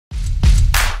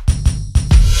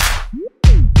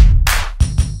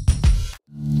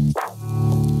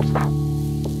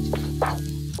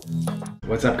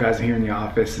What's up, guys? I'm here in the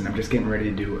office and I'm just getting ready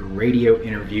to do a radio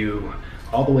interview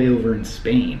all the way over in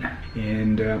Spain.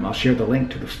 And I'll share the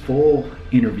link to the full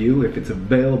interview if it's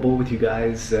available with you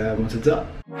guys once it's up.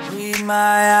 Read my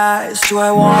eyes, do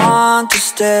I want to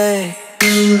stay?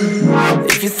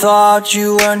 If you thought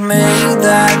you weren't made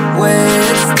that way,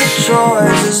 it's the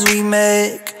choices we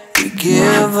make. We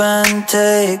give and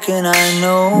take, and I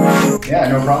know you. Yeah,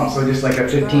 no problem. So just like a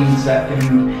 15-second,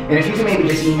 and if you can maybe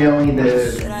just email me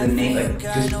the name, like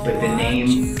just like the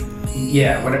name,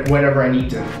 yeah, whatever I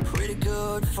need to.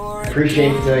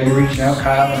 Appreciate you reaching out,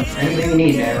 Kyle. And anything you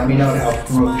need, man, let me know to help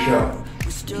promote the show.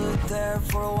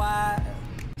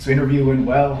 So interview went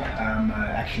well. I'm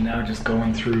actually now just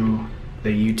going through the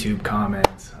YouTube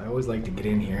comments. I always like to get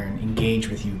in here and engage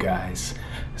with you guys.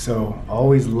 So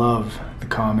always love the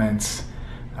comments,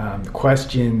 the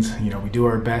questions. You know, we do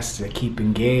our best to keep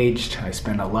engaged. I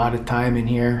spend a lot of time in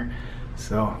here.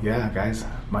 So yeah, guys,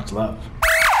 much love.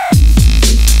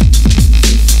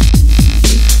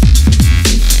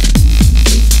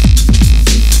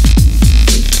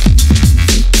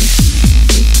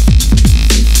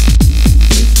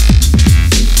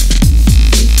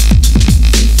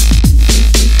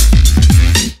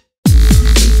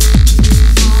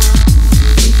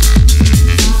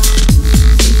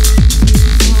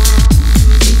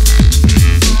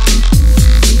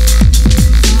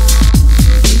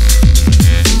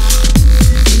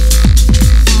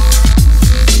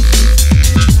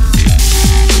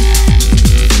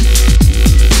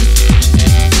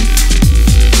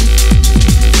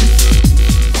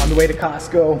 Way to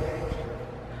Costco,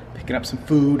 picking up some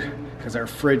food because our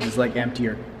fridge is like empty,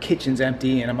 our kitchen's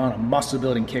empty, and I'm on a muscle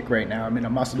building kick right now. I'm in a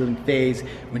muscle building phase.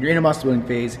 When you're in a muscle building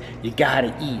phase, you gotta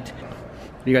eat.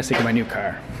 What do you guys think of my new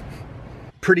car?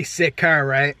 Pretty sick car,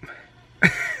 right?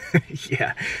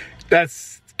 Yeah,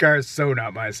 this car is so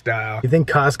not my style. You think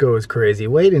Costco is crazy?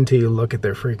 Wait until you look at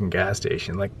their freaking gas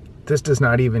station. Like, this does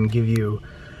not even give you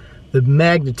the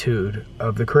magnitude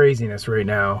of the craziness right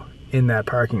now in that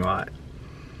parking lot.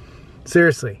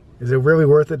 Seriously, is it really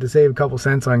worth it to save a couple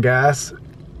cents on gas?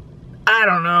 I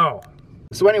don't know.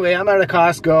 So anyway, I'm out of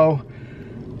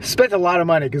Costco. Spent a lot of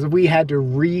money because we had to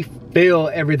refill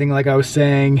everything like I was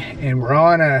saying, and we're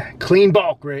on a clean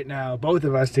bulk right now, both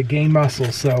of us, to gain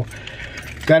muscle. So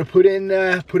got to put in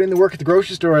the work at the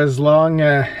grocery store as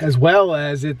well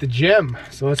as at the gym.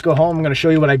 So let's go home. I'm going to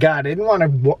show you what I got. I didn't want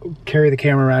to carry the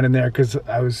camera around in there because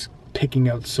I was picking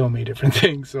out so many different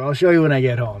things, so I'll show you when I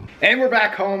get home. And we're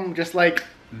back home just like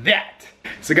that.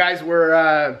 So guys,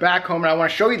 we're back home, and I want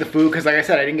to show you the food because, like I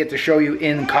said, I didn't get to show you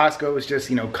in Costco. It was just,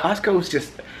 you know, Costco is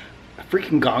just a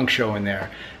freaking gong show in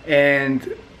there.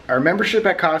 And our membership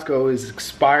at Costco is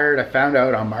expired, I found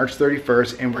out, on March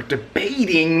 31st, and we're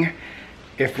debating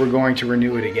if we're going to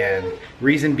renew it again.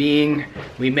 Reason being,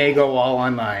 we may go all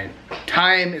online.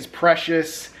 Time is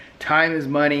precious, time is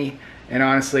money. And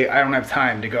honestly, I don't have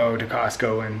time to go to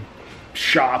Costco and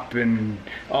shop and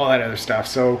all that other stuff.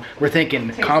 So we're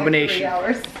thinking combination. Like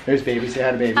 3 hours. There's baby, say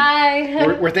hi to baby. Hi.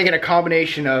 We're thinking a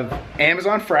combination of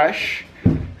Amazon Fresh,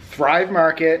 Thrive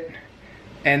Market,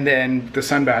 and then the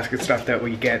Sunbasket stuff that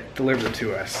we get delivered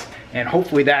to us. And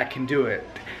hopefully that can do it.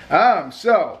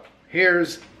 So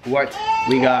here's what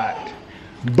we got.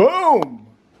 Boom!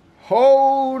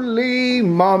 Holy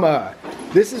mama.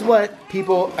 This is what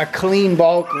a clean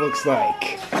bulk looks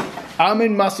like. I'm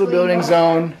in muscle building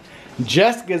zone.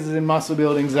 Jessica's in muscle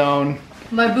building zone.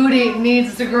 My booty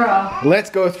needs to grow. Let's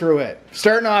go through it.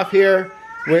 Starting off here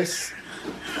with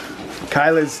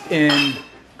Kyla's in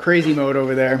crazy mode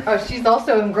over there. Oh, she's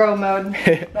also in grow mode.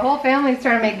 The whole family's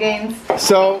trying to make gains.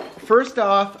 So first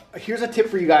off, here's a tip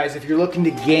for you guys. If you're looking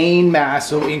to gain mass,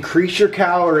 so increase your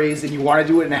calories, and you want to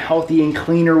do it in a healthy and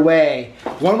cleaner way,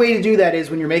 one way to do that is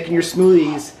when you're making your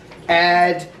smoothies,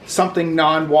 add something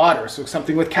non-water, so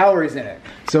something with calories in it.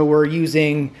 So we're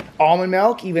using almond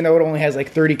milk, even though it only has like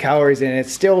 30 calories in it.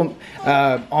 It's still,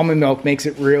 almond milk makes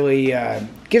it really,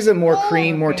 gives it more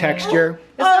cream, more texture.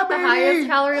 It's not the highest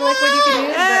calorie liquid you can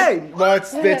use. Hey! Well,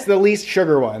 it's the least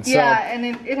sugar one. So yeah, and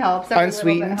it helps. Every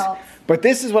unsweetened. little bit helps. But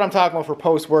this is what I'm talking about for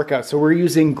post-workout. So we're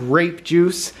using grape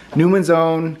juice, Newman's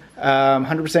Own,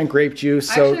 100% grape juice.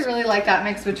 I actually really like that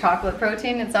mixed with chocolate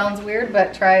protein. It sounds weird,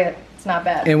 but try it. It's not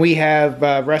bad. And we have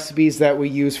recipes that we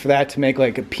use for that to make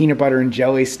like a peanut butter and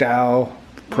jelly style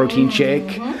protein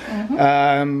shake.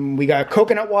 We got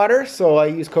coconut water, so I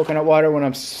use coconut water when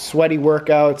I'm sweaty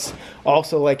workouts.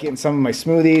 Also like it in some of my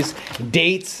smoothies.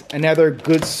 Dates, another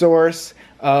good source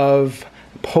of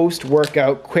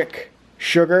post-workout quick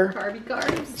sugar. Carby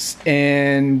carbs.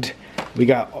 And we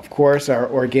got, of course, our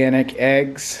organic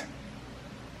eggs.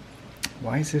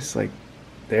 Why is this like,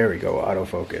 There we go,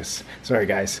 autofocus. Sorry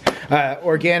guys.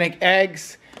 Organic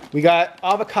eggs. We got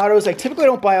avocados. I typically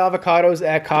don't buy avocados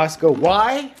at Costco.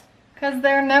 Why? Because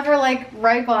they're never like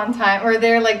ripe on time, or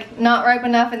they're like not ripe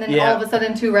enough and then all of a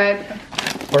sudden too ripe.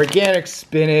 Organic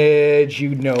spinach,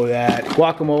 you know that.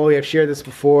 Guacamole, I've shared this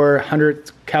before.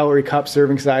 100-calorie cup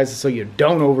serving sizes, so you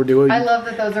don't overdo it. I love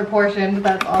that those are portioned.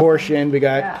 That's awesome. Portioned. We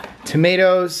got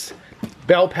tomatoes,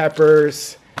 bell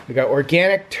peppers. We got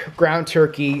organic ground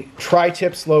turkey,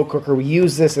 tri-tip slow cooker. We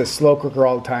use this as slow cooker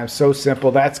all the time. So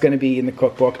simple. That's going to be in the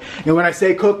cookbook. And when I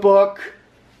say cookbook,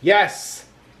 yes,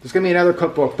 there's going to be another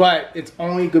cookbook, but it's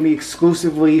only going to be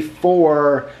exclusively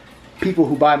for people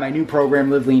who buy my new program,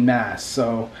 Live Lean Mass.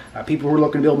 So people who are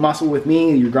looking to build muscle with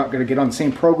me, you're going to get on the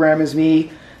same program as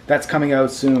me. That's coming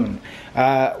out soon.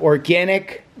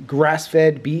 Organic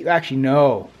grass-fed beef. Actually,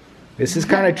 no. This is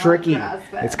kind of tricky.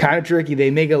 It's kind of tricky.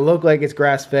 They make it look like it's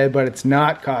grass-fed, but it's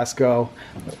not Costco.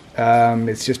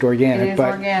 It's just organic. It is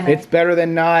but organic. It's better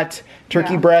than not.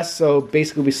 Turkey breast, so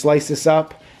basically we slice this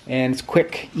up. And it's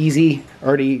quick, easy,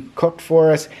 already cooked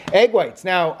for us. Egg whites.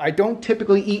 Now, I don't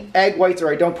typically eat egg whites, or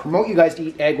I don't promote you guys to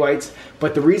eat egg whites,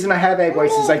 but the reason I have egg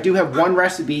whites is I do have one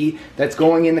recipe that's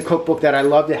going in the cookbook that I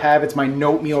love to have. It's my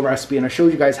note meal recipe, and I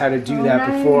showed you guys how to do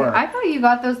that before. I thought you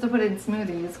got those to put in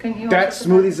smoothies. Couldn't you? That's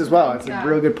smoothies as well. It's a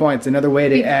real good point. It's another way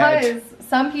to add. Because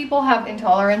some people have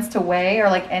intolerance to whey or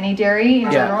like any dairy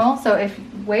in general, so if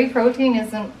whey protein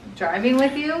isn't driving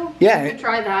with you, you can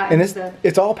try that. And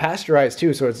it's all pasteurized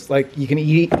too, so it's like you can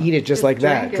eat it just like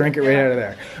that. Drink it right out of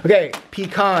there. Okay,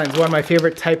 pecans, one of my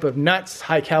favorite type of nuts,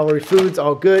 high calorie foods,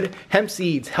 all good. Hemp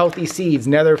seeds, healthy seeds,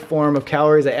 another form of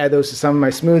calories. I add those to some of my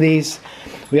smoothies.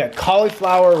 We got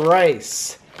cauliflower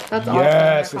rice. That's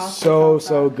yes, awesome. it's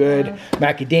so good. Yeah.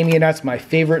 Macadamia nuts, my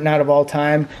favorite nut of all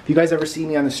time. If you guys ever see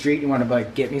me on the street and you want to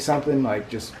like get me something, like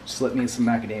just slip me some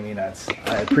macadamia nuts.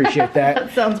 I appreciate that.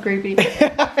 That sounds creepy.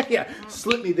 Yeah,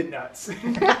 slip me the nuts.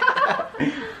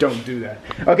 Don't do that.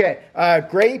 Okay,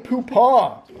 Grey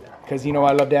Poupon. Because you know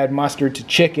I love to add mustard to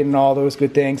chicken and all those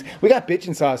good things. We got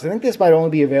bitchin' sauce. I think this might only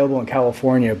be available in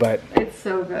California, but it's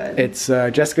so good. It's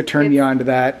Jessica turned me on to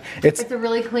that. It's a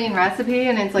really clean recipe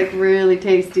and it's like really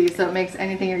tasty, so it makes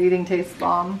anything you're eating taste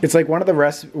bomb. It's like one of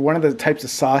the types of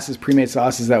sauces, pre-made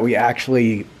sauces that we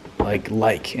actually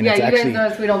like. And yeah, it's you actually guys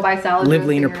notice we don't buy salad Live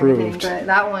Lean dressing or anything, approved. but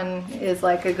that one is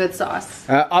like a good sauce.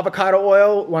 Avocado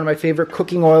oil, one of my favorite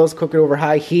cooking oils. Cook it over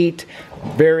high heat,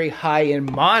 very high in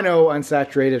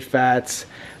monounsaturated fats,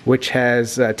 which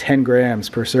has 10 grams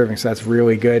per serving, so that's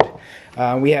really good.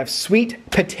 We have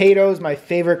sweet potatoes, my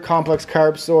favorite complex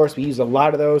carb source. We use a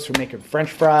lot of those for making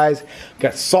French fries. We've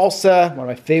got salsa, one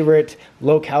of my favorite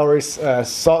low-calorie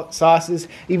sauces.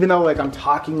 Even though like I'm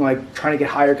talking like trying to get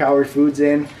higher calorie foods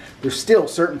in, there's still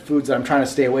certain foods that I'm trying to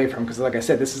stay away from because like I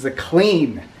said, this is a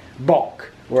clean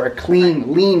bulk or a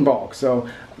clean, lean bulk. So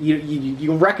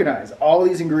you recognize all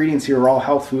these ingredients here are all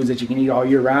health foods that you can eat all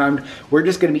year round. We're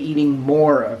just going to be eating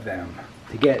more of them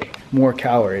to get more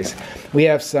calories. We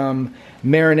have some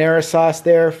marinara sauce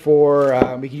there for,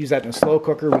 we can use that in a slow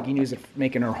cooker. We can use it for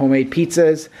making our homemade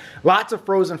pizzas. Lots of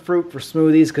frozen fruit for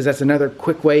smoothies because that's another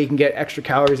quick way you can get extra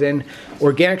calories in.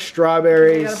 Organic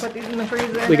strawberries. You gotta put these in the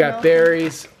freezer. We got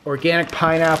berries, organic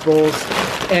pineapples,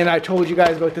 and I told you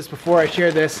guys about this before. I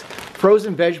shared this.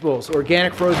 Frozen vegetables,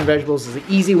 organic frozen vegetables is an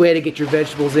easy way to get your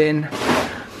vegetables in.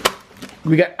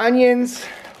 We got onions,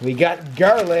 we got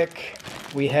garlic,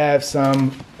 we have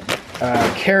some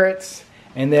carrots,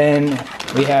 and then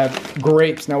we have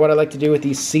grapes. Now what I like to do with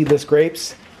these seedless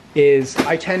grapes is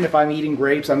I tend, if I'm eating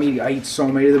grapes, I eat so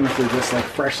many of them if they're just like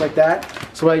fresh like that.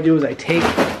 So what I do is I take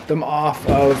them off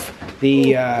of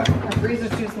the... the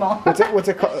freezer's too small. what's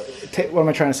it called? What am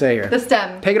I trying to say here? The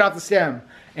stem. Take it off the stem.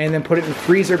 And then put it in the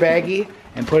freezer baggie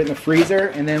and put it in the freezer,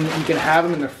 and then you can have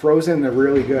them and they're frozen and they're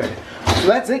really good. So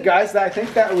that's it, guys. I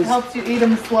think that was... Helps you eat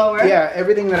them slower. Yeah,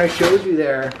 everything that I showed you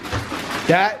there.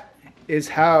 That is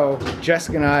how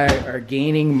Jessica and I are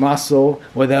gaining muscle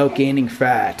without gaining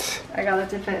fat. I got it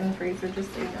to fit in the freezer,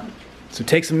 just so you know. So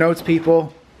take some notes,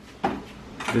 people.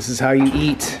 This is how you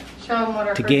eat Show them what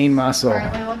our to gain muscle.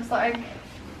 currently looks like.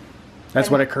 That's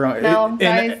what I currently... Now,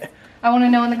 guys, I want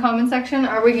to know in the comment section,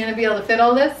 are we going to be able to fit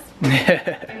all this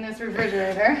in this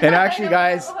refrigerator? And actually,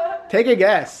 guys, take a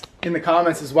guess in the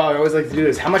comments as well. I always like to do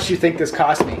this. How much do you think this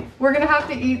cost me? We're going to have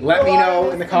to eat. Let me know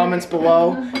in the comments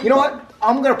below. You know what?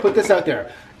 I'm going to put this out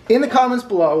there. In the comments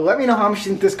below, let me know how much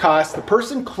you think this costs. The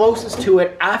person closest to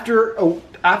it after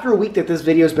a week that this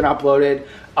video has been uploaded,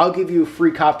 I'll give you a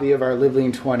free copy of our Live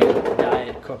Lean 20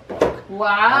 diet cookbook.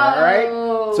 Wow. All right?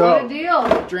 So, what a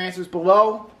deal. put your answers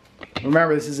below.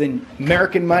 Remember, this is in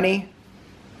American money,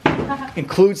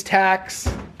 includes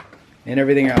tax, and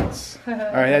everything else. All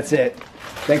right, that's it.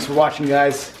 Thanks for watching,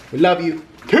 guys. We love you.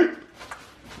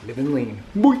 Living lean.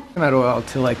 Coconut oil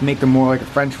to like make them more like a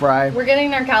French fry. We're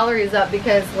getting our calories up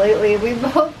because lately we've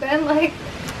both been like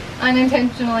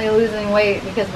unintentionally losing weight because